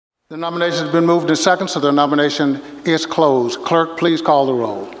The nomination has been moved and seconded, so the nomination is closed. Clerk, please call the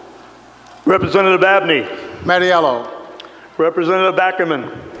roll. Representative Abney. Mattiello. Representative Ackerman.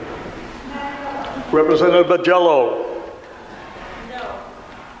 Representative Mattiello.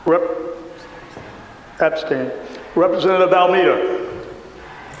 No. Abstain. Representative Almeida.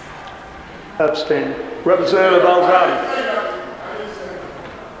 Abstain. Representative Alzadi.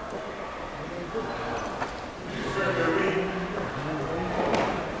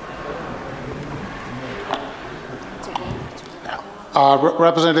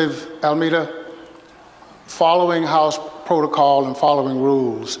 Representative Almeida, following House protocol and following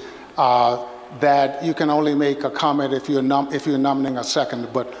rules, that you can only make a comment if you're nominating a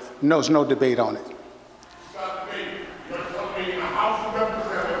second, but there's no debate on it.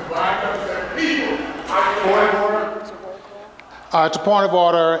 It's a point of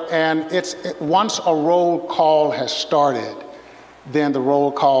order, and once a roll call has started, then the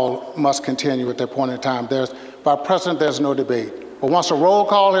roll call must continue at that point in time. By precedent, there's no debate. But once a roll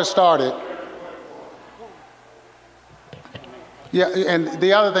call has started, yeah, and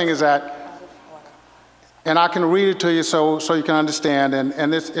the other thing is that, and I can read it to you so you can understand,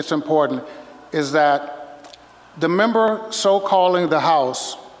 and it's important, is that the member so calling the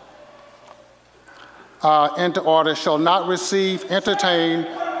House into order shall not receive, entertain,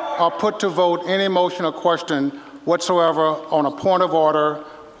 or put to vote any motion or question whatsoever on a point of order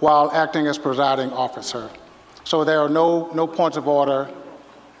while acting as presiding officer. So there are no points of order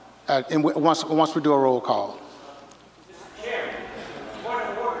once we do a roll call. Mr. Chairman, point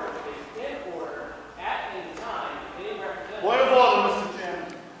of order is in order at any time. Point of order, Mr.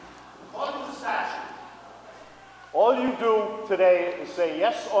 Chairman. According to the statute. All you do today is say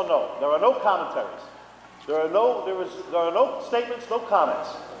yes or no. There are no commentaries. There are no statements, no comments.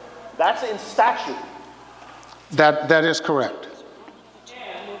 That's in statute. That is correct.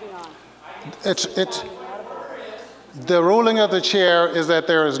 The ruling of the chair is that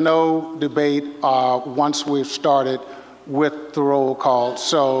there is no debate once we've started with the roll call.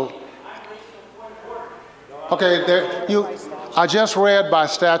 So, okay, I just read by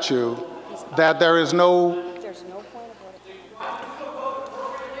statute that there is no. There's no point of order. You either vote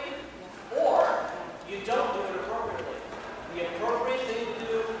appropriately or you don't do it appropriately. The appropriate thing to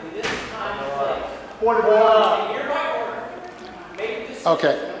do in this time and place. Point of order. In hereby order, make a decision.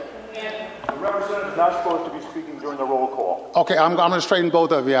 Okay. The representative is not supposed to be speaking during the roll call. Okay, I'm going to straighten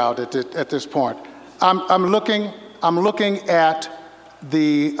both of you out at this point. I'm looking at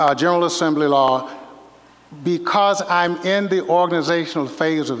the General Assembly law. Because I'm in the organizational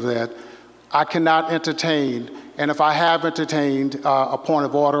phase of that, I cannot entertain, and if I have entertained a point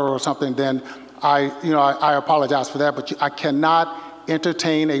of order or something, then I apologize for that, but I cannot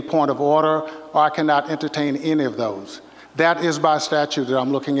entertain a point of order, or I cannot entertain any of those. That is by statute that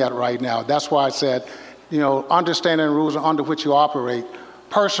I'm looking at right now. That's why I said, understanding the rules under which you operate.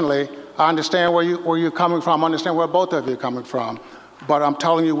 Personally, I understand where you're coming from. I understand where both of you are coming from, but I'm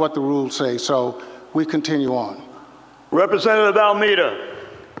telling you what the rules say. So we continue on. Representative Almeida.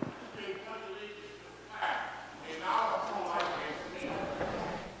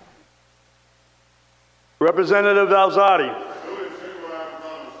 Representative Alzadi.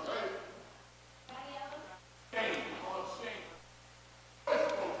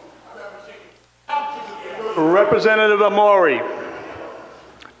 Representative Amori.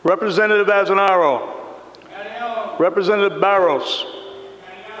 Representative Azanaro. Representative Barros.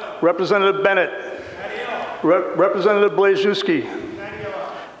 Representative Bennett. Representative Blazewski.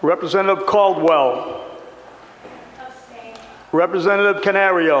 Representative Caldwell. Representative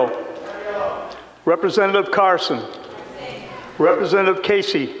Canario. Representative Carson. Representative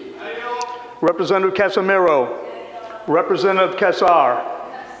Casey. Representative Casimiro. Representative Kassar.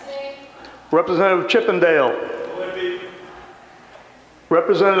 Representative Chippendale.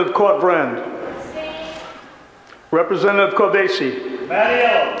 Representative Courtbrand. Representative Corvesi.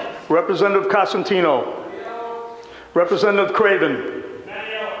 Representative Cosentino. Representative Craven.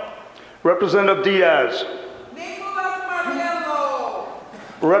 Representative Diaz.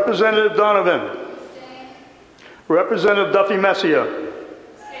 Representative Donovan. Representative Duffy Messier.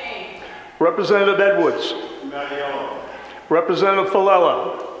 Representative Edwards. Representative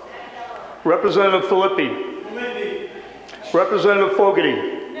Falella. Representative Filippi. Representative Fogarty.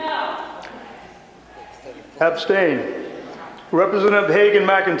 No. Abstain. Representative Hagan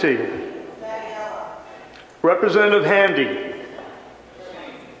McEntee. Representative Handy.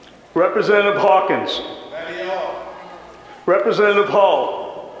 Representative Hawkins. Representative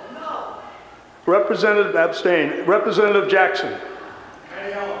Hall. Representative abstain. Representative Jackson.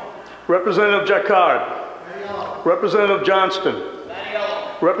 Representative Jacquard. Representative Johnston.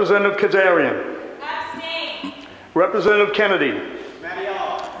 Representative Kazarian. Abstain. Representative Kennedy.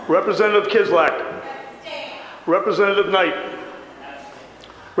 Mattiello. Representative Kislak. Abstain. Representative Knight.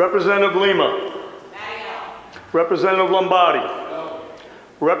 Representative Lima. Mattiello. Representative Lombardi. No.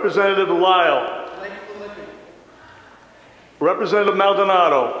 Representative Lyle. Blake Filippi. Representative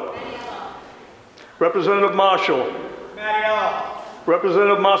Maldonado. Mattiello. Representative Marshall. Mattiello.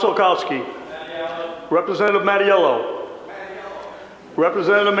 Representative Masalkowski. Mattiello. Representative Mattiello. Mattiello.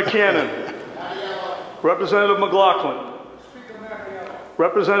 Representative McCannon. Mattiello. Representative McLaughlin. Speaker Mattiello.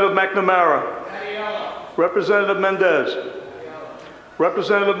 Representative McNamara. Mattiello. Representative Mendez.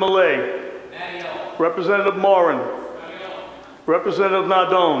 Representative Malay. Mattiello. Representative Morin. Mattiello. Representative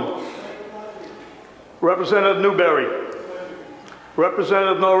Nardone. Representative Newberry.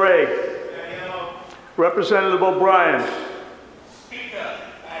 Representative Norey. Mattiello. Representative O'Brien. Speaker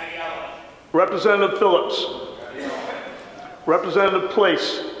Mattiello. Representative Phillips. Representative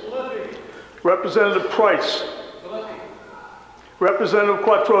Place. Filippi. Representative Price. Filippi. Representative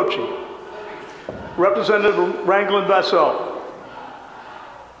Quattrochi. Representative Ranglin Vassell.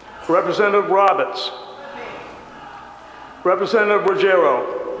 Representative Roberts. Representative Ruggiero.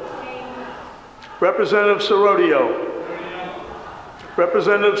 Representative Serodio.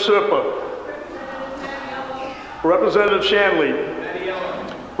 Representative Serpa. Representative Shanley.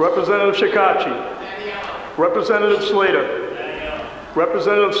 Representative Shikachi. Representative Slater.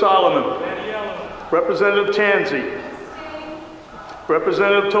 Representative Solomon. Representative Tanzi.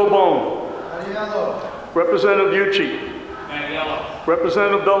 Representative Tobone. Representative Ucci. Mattiello.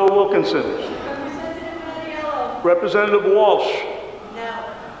 Representative Bella Wilkinson. Representative Mattiello. Representative Walsh.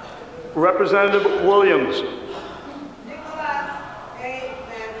 No. Representative Williams. Nicholas A.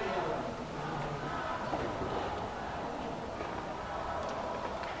 Mattiello.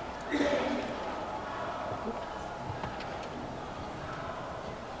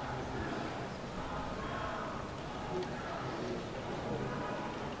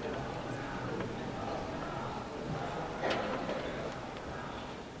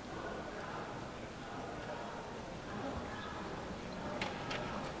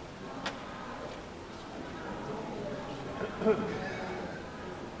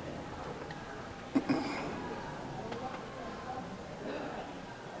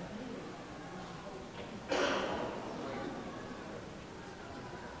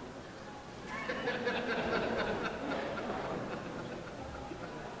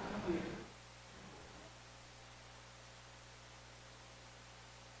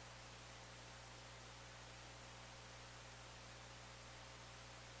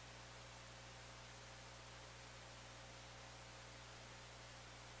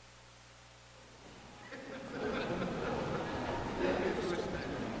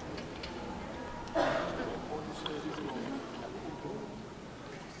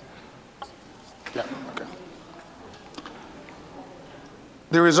 Yeah, okay.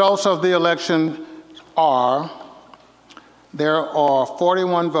 The results of the election are, there are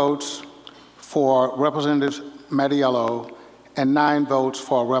 41 votes for Representative Mattiello and 9 votes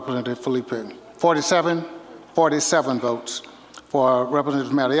for Representative Filippi. 47 votes for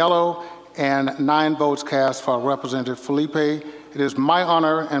Representative Mattiello and 9 votes cast for Representative Filippi. It is my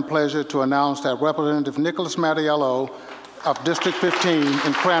honor and pleasure to announce that Representative Nicholas Mattiello of District 15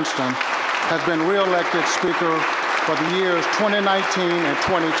 in Cranston has been re-elected Speaker for the years 2019 and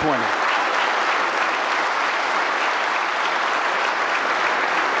 2020.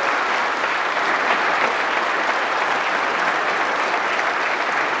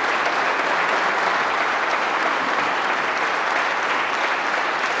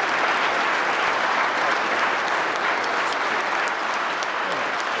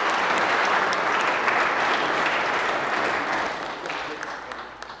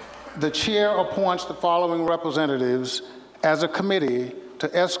 The chair appoints the following representatives as a committee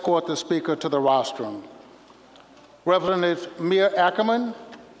to escort the Speaker to the rostrum. Representative Mia Ackerman,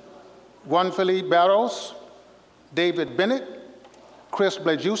 Juan Felipe Barros, David Bennett, Chris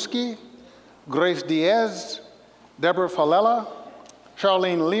Blajewski, Grace Diaz, Deborah Falella,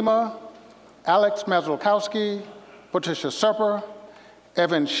 Charlene Lima, Alex Maslowski, Patricia Serper,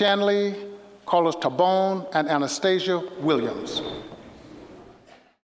 Evan Shanley, Carlos Tabone, and Anastasia Williams.